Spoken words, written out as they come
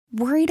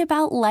Worried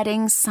about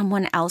letting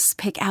someone else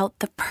pick out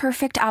the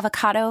perfect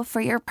avocado for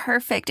your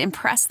perfect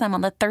impress them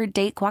on the third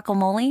date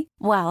guacamole?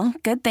 Well,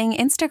 good thing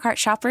Instacart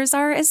shoppers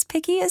are as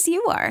picky as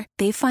you are.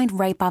 They find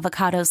ripe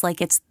avocados like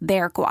it's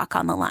their guac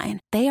on the line.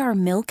 They are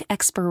milk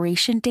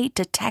expiration date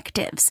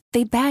detectives.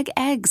 They bag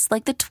eggs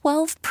like the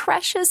 12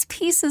 precious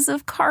pieces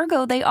of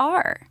cargo they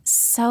are.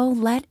 So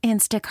let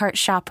Instacart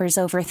shoppers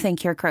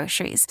overthink your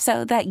groceries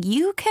so that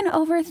you can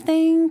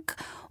overthink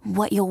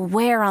what you'll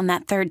wear on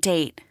that third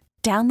date.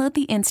 Download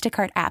the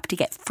Instacart app to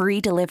get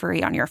free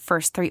delivery on your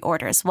first 3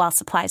 orders while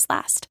supplies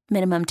last.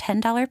 Minimum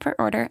 $10 per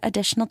order.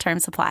 Additional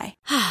terms apply.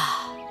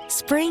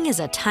 Spring is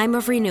a time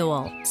of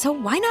renewal, so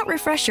why not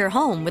refresh your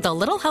home with a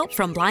little help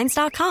from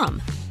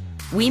Blinds.com?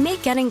 We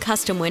make getting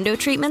custom window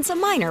treatments a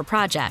minor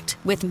project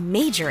with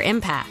major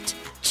impact.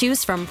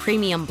 Choose from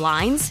premium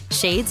blinds,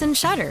 shades, and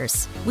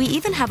shutters. We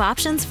even have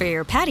options for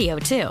your patio,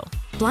 too.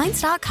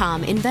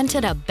 Blinds.com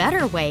invented a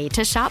better way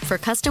to shop for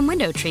custom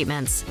window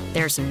treatments.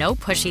 There's no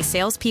pushy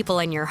salespeople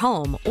in your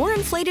home or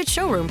inflated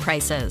showroom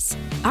prices.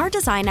 Our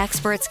design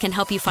experts can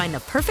help you find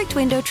the perfect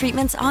window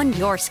treatments on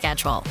your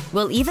schedule.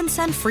 We'll even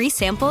send free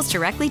samples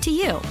directly to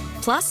you.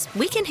 Plus,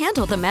 we can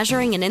handle the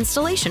measuring and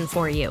installation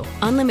for you.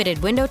 Unlimited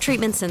window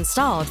treatments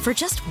installed for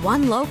just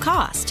one low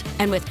cost.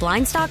 And with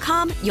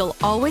Blinds.com, you'll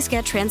always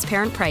get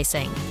transparent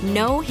pricing.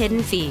 No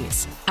hidden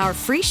fees. Our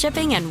free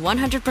shipping and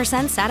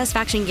 100%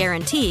 satisfaction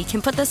guarantee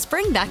can put the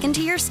spring back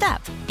into your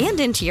step and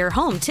into your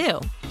home,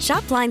 too.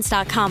 Shop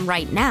Blinds.com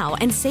right now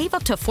and save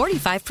up to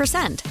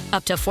 45%.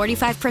 Up to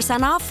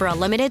 45% off for a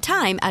limited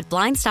time at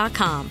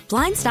Blinds.com.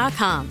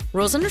 Blinds.com.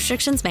 Rules and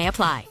restrictions may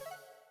apply.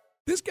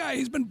 This guy,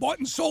 he's been bought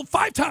and sold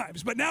 5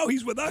 times, but now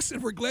he's with us,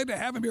 and we're glad to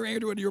have him here,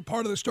 Andrew, and you're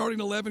part of the starting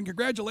 11.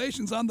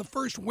 Congratulations on the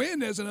first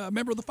win as a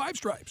member of the Five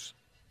Stripes.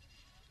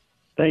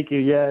 Thank you.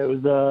 Yeah, it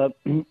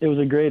was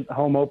a great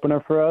home opener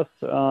for us,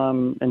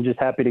 and just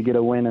happy to get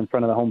a win in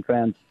front of the home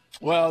fans.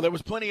 Well, there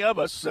was plenty of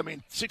us.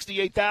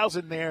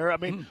 68,000 there.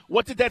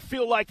 What did that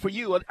feel like for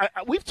you?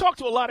 We've talked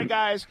to a lot of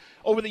guys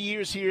over the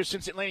years here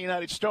since Atlanta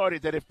United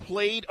started that have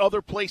played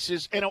other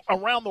places and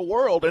around the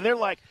world, and they're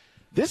like,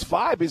 this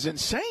vibe is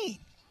insane.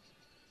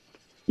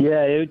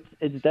 Yeah,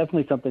 it's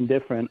definitely something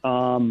different.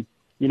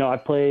 I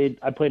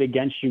played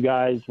against you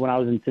guys when I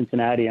was in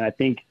Cincinnati, and I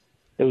think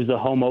it was the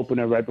home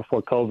opener right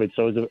before COVID,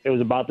 so it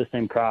was about the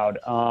same crowd.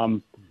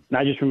 And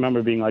I just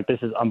remember being like,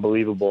 this is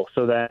unbelievable.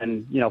 So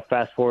then,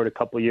 fast forward a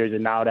couple of years,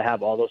 and now to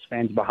have all those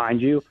fans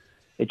behind you,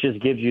 it just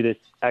gives you this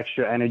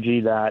extra energy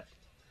that,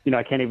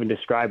 I can't even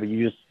describe it.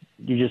 You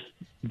just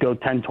go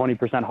 10,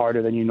 20%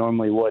 harder than you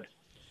normally would.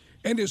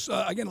 And it's,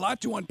 again, a lot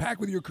to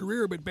unpack with your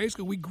career, but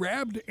basically we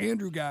grabbed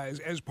Andrew, guys,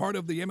 as part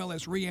of the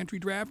MLS re-entry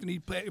draft,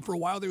 and for a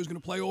while there was going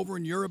to play over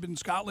in Europe and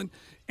Scotland.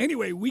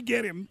 Anyway, we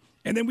get him,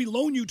 and then we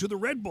loan you to the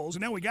Red Bulls,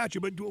 and now we got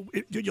you. But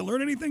did you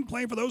learn anything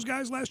playing for those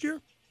guys last year?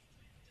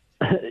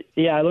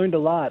 Yeah, I learned a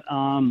lot.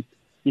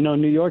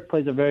 New York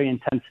plays a very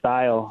intense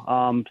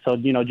style. So,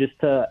 just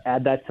to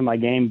add that to my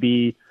game,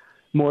 be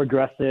more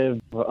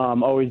aggressive,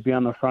 always be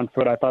on the front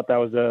foot. I thought that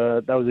was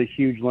a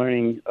huge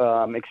learning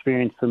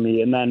experience for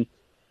me. And then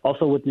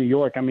also with New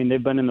York,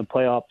 they've been in the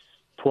playoffs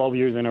 12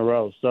 years in a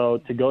row. So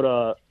to go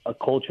to a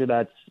culture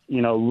that's,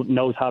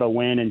 knows how to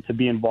win and to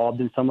be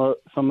involved in some of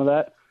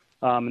that,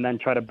 and then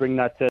try to bring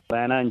that to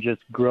Atlanta and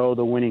just grow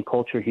the winning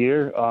culture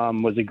here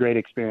was a great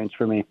experience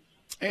for me.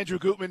 Andrew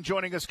Gutman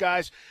joining us,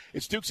 guys.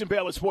 It's Dukes and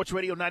Bell at Sports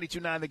Radio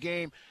 92.9 The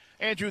Game.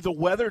 Andrew, the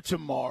weather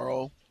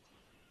tomorrow,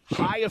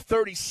 high of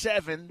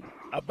 37,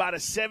 about a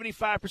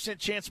 75%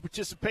 chance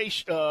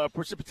of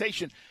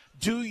precipitation.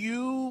 Do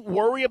you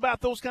worry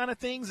about those kind of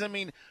things?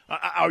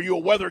 Are you a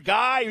weather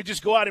guy or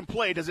just go out and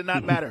play? Does it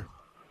not matter?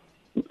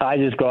 I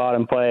just go out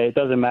and play. It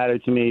doesn't matter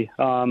to me.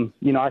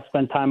 I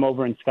spend time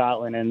over in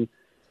Scotland, and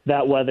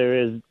that weather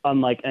is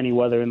unlike any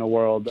weather in the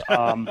world.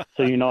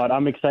 So you know what?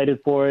 I'm excited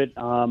for it.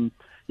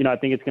 I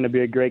think it's going to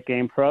be a great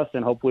game for us,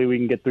 and hopefully we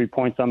can get 3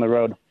 points on the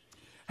road.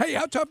 Hey,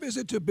 how tough is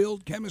it to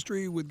build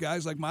chemistry with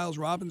guys like Miles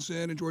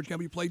Robinson and George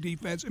Campbell? You play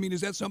defense.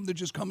 Is that something that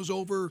just comes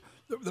over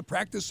the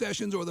practice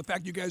sessions, or the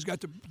fact you guys got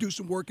to do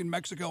some work in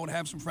Mexico and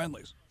have some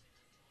friendlies?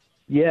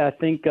 Yeah, I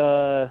think,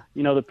 the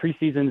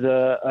preseason's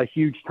a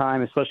huge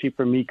time, especially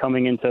for me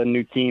coming into a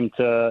new team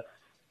to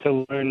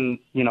learn,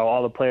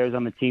 all the players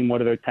on the team, what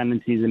are their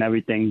tendencies and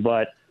everything.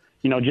 But,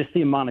 just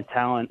the amount of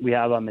talent we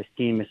have on this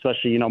team,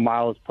 especially,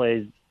 Miles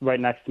plays right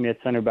next to me at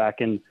center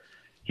back, and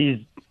he's,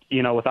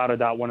 without a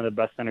doubt, one of the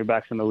best center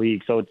backs in the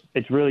league. So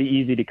it's really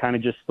easy to kind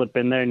of just slip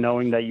in there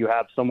knowing that you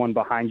have someone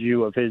behind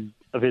you of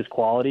his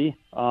quality.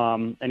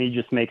 And he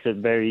just makes it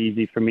very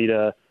easy for me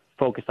to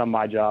focus on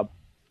my job.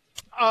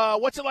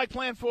 What's it like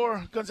playing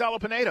for Gonzalo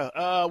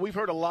Pineda? We've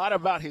heard a lot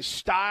about his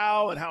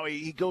style and how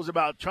he goes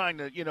about trying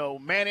to,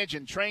 manage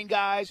and train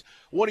guys.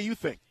 What do you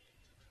think?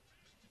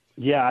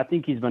 Yeah, I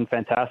think he's been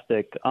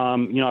fantastic.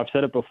 I've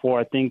said it before.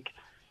 I think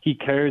he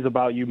cares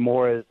about you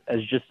more as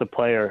just a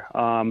player.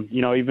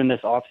 Even this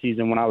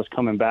offseason when I was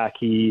coming back,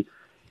 he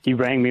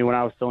rang me when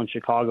I was still in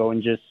Chicago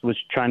and just was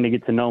trying to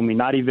get to know me,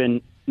 not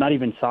even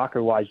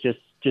soccer-wise, just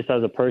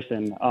as a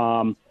person.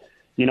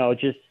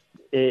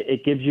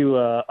 it gives you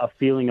a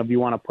feeling of you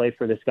want to play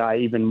for this guy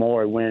even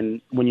more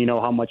when you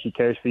know how much he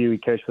cares for you, he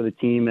cares for the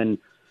team, and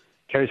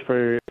cares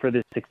for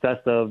the success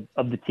of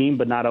the team,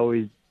 but not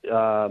always,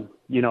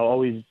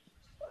 always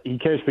he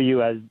cares for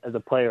you as a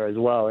player as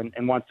well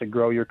and wants to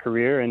grow your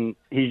career. And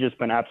he's just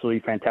been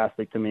absolutely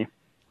fantastic to me.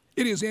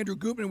 It is Andrew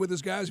Gutman with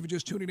us, guys. If you're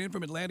just tuning in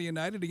from Atlanta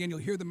United, again, you'll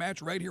hear the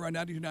match right here on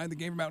 92.9 The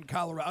Game from out in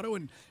Colorado,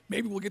 and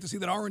maybe we'll get to see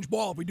that orange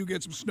ball if we do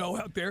get some snow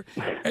out there.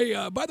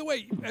 Hey, by the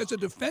way, as a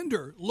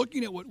defender,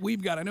 looking at what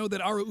we've got, I know that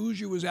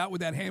Araujo was out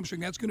with that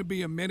hamstring. That's going to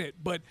be a minute,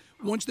 but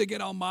once they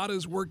get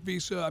Almada's work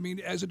visa, I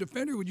mean, as a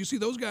defender, would you see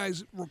those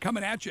guys were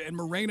coming at you, and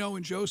Moreno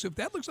and Joseph?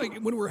 That looks like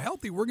when we're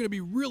healthy, we're going to be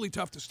really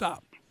tough to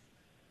stop.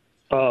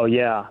 Oh,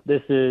 yeah.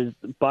 This is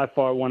by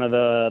far one of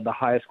the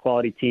highest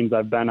quality teams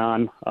I've been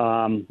on.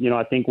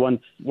 I think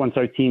once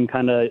our team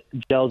kind of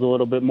gels a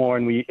little bit more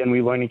and we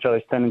learn each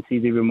other's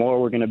tendencies even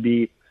more, we're going to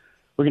be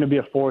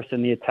a force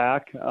in the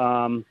attack.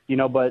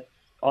 But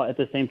at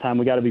the same time,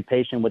 we got to be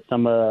patient with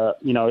some,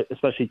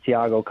 especially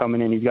Thiago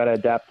coming in. He's got to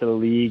adapt to the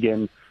league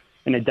and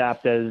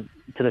adapt to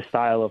the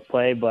style of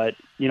play. But,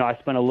 I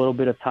spent a little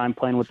bit of time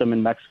playing with them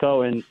in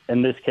Mexico, and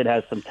this kid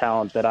has some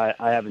talent that I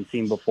haven't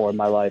seen before in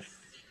my life.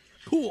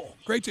 Cool.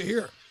 Great to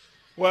hear.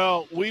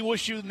 Well, we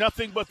wish you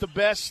nothing but the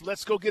best.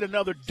 Let's go get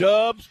another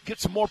dub, get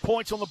some more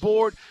points on the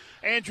board.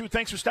 Andrew,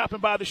 thanks for stopping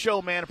by the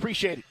show, man.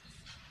 Appreciate it.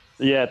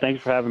 Yeah,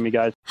 thanks for having me,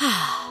 guys.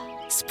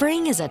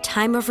 Spring is a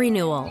time of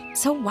renewal,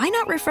 so why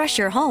not refresh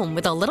your home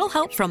with a little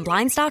help from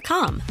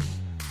Blinds.com?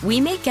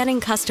 We make getting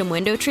custom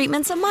window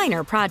treatments a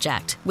minor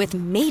project with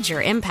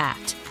major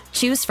impact.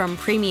 Choose from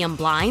premium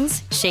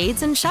blinds,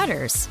 shades, and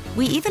shutters.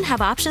 We even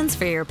have options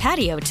for your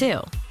patio,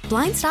 too.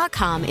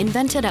 Blinds.com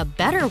invented a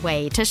better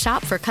way to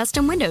shop for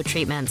custom window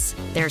treatments.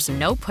 There's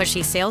no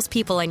pushy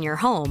salespeople in your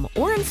home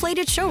or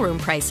inflated showroom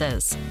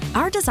prices.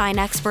 Our design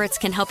experts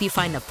can help you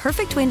find the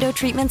perfect window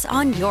treatments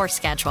on your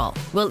schedule.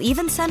 We'll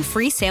even send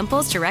free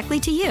samples directly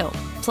to you.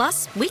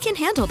 Plus, we can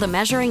handle the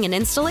measuring and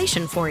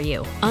installation for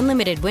you.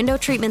 Unlimited window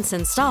treatments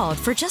installed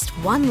for just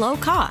one low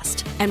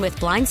cost. And with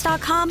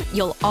Blinds.com,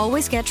 you'll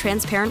always get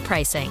transparent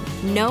pricing.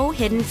 No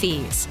hidden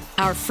fees.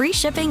 Our free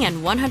shipping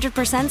and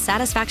 100%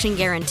 satisfaction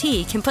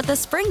guarantee can put the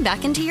spring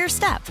back into your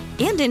step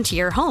and into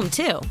your home,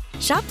 too.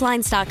 Shop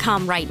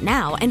Blinds.com right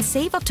now and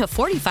save up to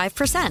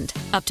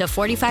 45%. Up to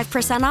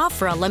 45% off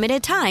for a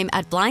limited time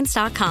at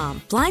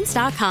Blinds.com.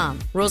 Blinds.com.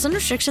 Rules and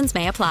restrictions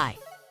may apply.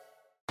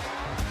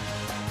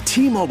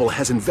 T-Mobile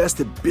has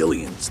invested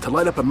billions to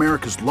light up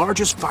America's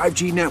largest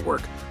 5G network,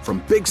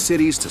 from big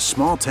cities to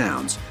small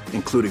towns,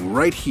 including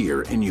right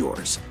here in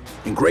yours.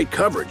 And great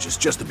coverage is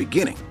just the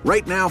beginning.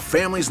 Right now,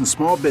 families and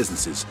small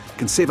businesses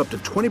can save up to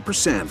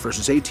 20%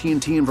 versus AT&T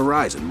and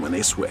Verizon when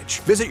they switch.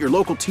 Visit your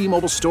local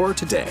T-Mobile store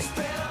today.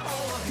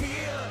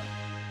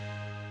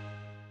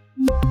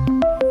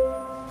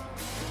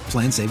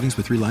 Plan savings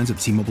with 3 lines of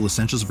T-Mobile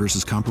Essentials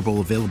versus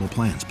comparable available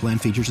plans. Plan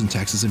features and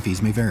taxes and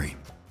fees may vary.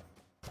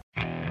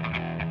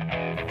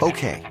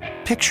 Okay,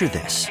 picture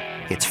this.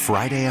 It's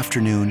Friday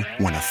afternoon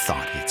when a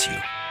thought hits you.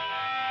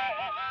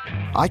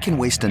 I can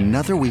waste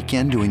another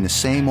weekend doing the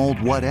same old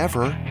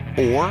whatever,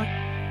 or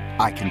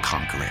I can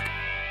conquer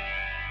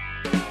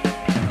it.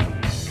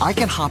 I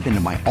can hop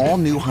into my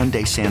all-new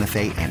Hyundai Santa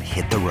Fe and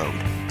hit the road.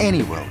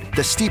 Any road.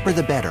 The steeper,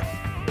 the better.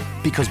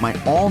 Because my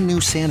all-new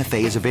Santa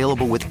Fe is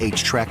available with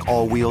H-Track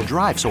all-wheel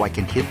drive, so I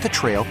can hit the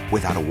trail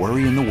without a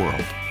worry in the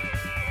world.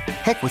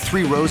 Heck, with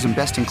 3 rows and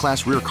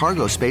best-in-class rear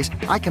cargo space,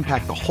 I can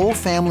pack the whole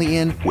family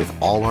in with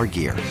all our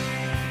gear.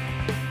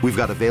 We've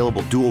got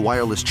available dual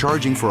wireless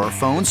charging for our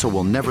phones, so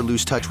we'll never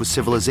lose touch with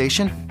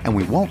civilization, and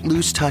we won't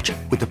lose touch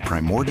with the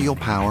primordial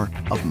power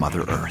of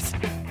Mother Earth.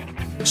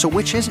 So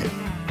which is it?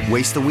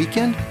 Waste the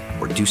weekend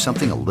or do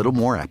something a little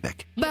more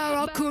epic?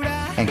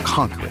 And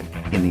conquer it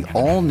in the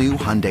all-new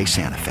Hyundai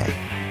Santa Fe.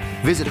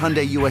 Visit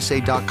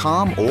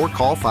HyundaiUSA.com or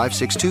call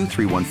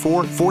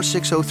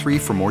 562-314-4603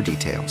 for more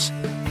details.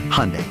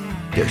 Hyundai,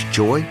 there's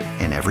joy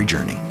in every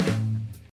journey.